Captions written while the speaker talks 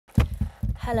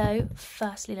Hello,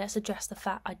 firstly let's address the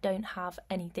fact I don't have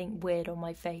anything weird on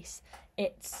my face.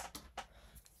 It's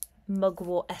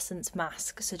mugwort essence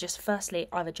mask, so just firstly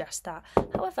I've addressed that.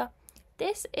 However,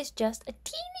 this is just a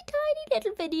teeny tiny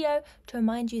little video to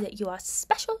remind you that you are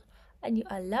special and you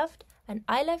are loved and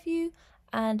I love you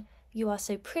and you are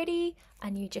so pretty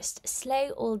and you just slay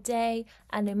all day,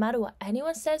 and no matter what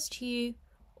anyone says to you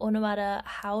or no matter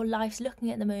how life's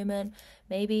looking at the moment,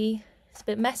 maybe it's a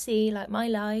bit messy like my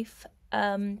life,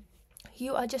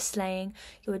 you are just slaying.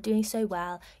 You are doing so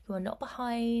well. You are not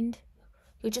behind.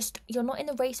 You're not in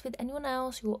the race with anyone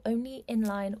else. You're only in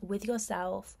line with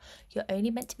yourself. You're only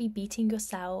meant to be beating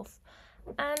yourself.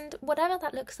 And whatever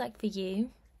that looks like for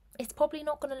you, it's probably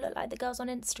not going to look like the girls on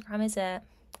Instagram, is it?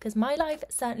 Because my life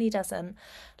certainly doesn't.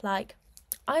 Like,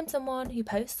 I'm someone who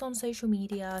posts on social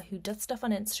media, who does stuff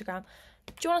on Instagram.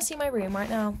 Do you want to see my room right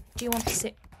now? Do you want to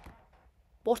see?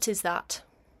 What is that?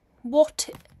 What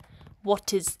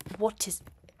is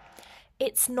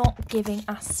it's not giving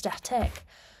aesthetic.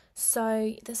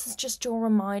 So this is just your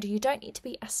reminder, you don't need to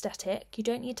be aesthetic, you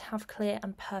don't need to have clear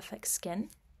and perfect skin.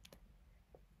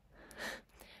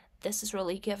 This is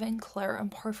really giving clear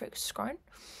and perfect skin.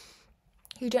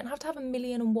 You don't have to have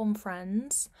 1,000,001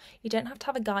 friends. You don't have to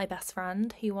have a guy best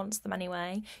friend who wants them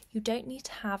anyway. You don't need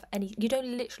to have any, you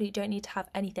literally don't need to have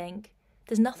anything.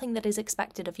 There's nothing that is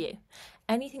expected of you.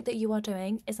 Anything that you are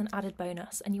doing is an added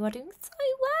bonus, and you are doing so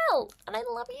well, and I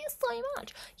love you so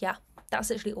much. Yeah, that's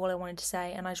literally all I wanted to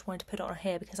say, and I just wanted to put it on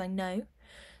here because I know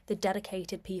the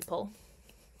dedicated people.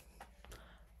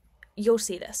 You'll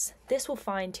see this. This will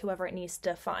find whoever it needs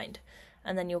to find,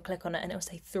 and then you'll click on it and it'll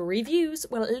say 3 views.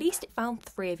 Well, at least it found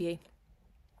 3 of you.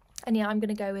 And yeah, I'm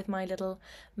going to go with my little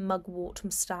mugwort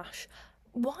moustache.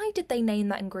 Why did they name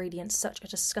that ingredient such a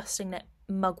disgusting name?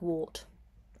 Mugwort.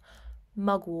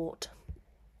 Mugwort.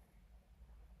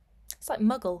 It's like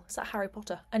Muggle. It's like Harry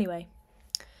Potter. Anyway,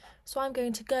 so I'm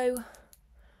going to go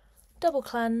double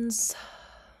cleanse,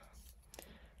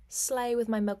 slay with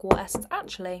my mugwort essence.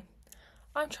 Actually,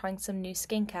 I'm trying some new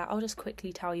skincare. I'll just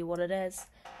quickly tell you what it is,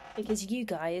 because you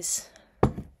guys,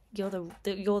 you're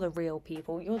the real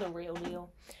people. You're the real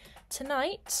deal.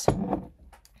 Tonight,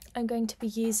 I'm going to be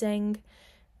using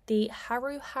the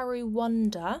Haru Haru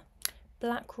Wonder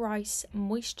Black Rice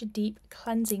Moisture Deep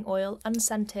Cleansing Oil,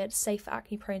 unscented, safe for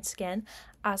acne prone skin,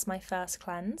 as my first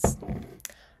cleanse.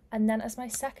 And then as my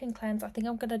second cleanse, I think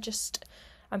I'm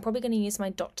probably going to use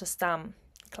my Dr. Stam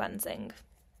cleansing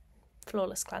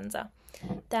flawless cleanser.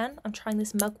 Then I'm trying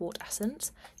this mugwort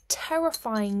essence,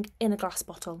 terrifying in a glass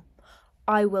bottle.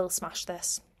 I will smash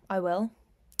this. I will.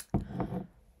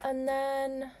 And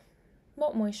then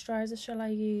what moisturiser shall I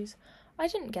use? I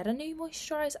didn't get a new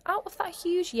moisturiser out of that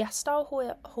huge Yes Style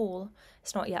haul.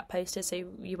 It's not yet posted, so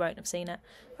you won't have seen it.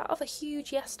 Out of a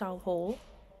huge Yes Style haul,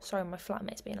 sorry, my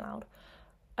flatmate's being loud,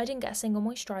 I didn't get a single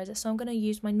moisturiser, so I'm going to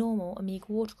use my normal Omega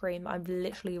water cream that I've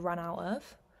literally run out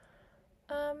of.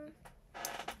 I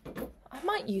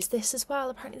might use this as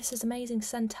well. Apparently this is amazing.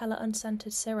 Centella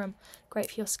Unscented Serum. Great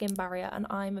for your skin barrier, and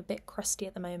I'm a bit crusty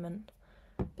at the moment.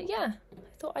 But yeah,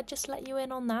 I thought I'd just let you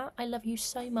in on that. I love you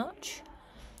so much.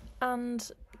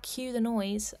 And cue the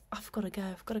noise. I've got to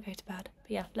go to bed.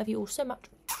 But yeah, love you all so much.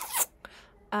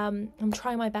 I'm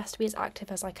trying my best to be as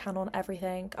active as I can on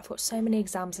everything. I've got so many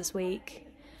exams this week.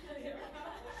 They're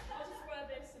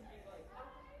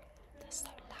so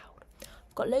loud.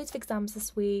 I've got loads of exams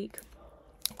this week.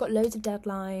 I've got loads of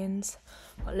deadlines.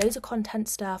 I've got loads of content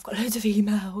stuff. I've got loads of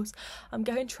emails. I'm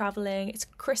going travelling. It's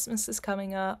Christmas is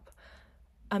coming up.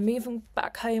 I'm moving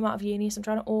back home out of uni, so I'm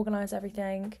trying to organise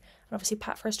everything and obviously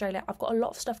pack for Australia. I've got a lot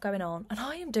of stuff going on and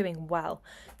I am doing well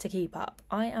to keep up.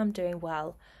 I am doing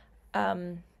well.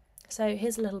 So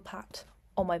here's a little pat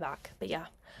on my back. But yeah,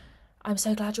 I'm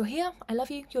so glad you're here. I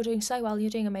love you. You're doing so well. You're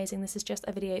doing amazing. This is just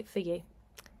a video for you.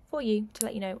 For you, to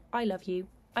let you know I love you.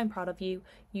 I'm proud of you.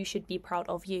 You should be proud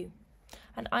of you.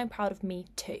 And I'm proud of me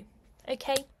too.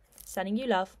 Okay? Sending you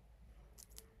love.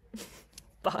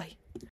 Bye.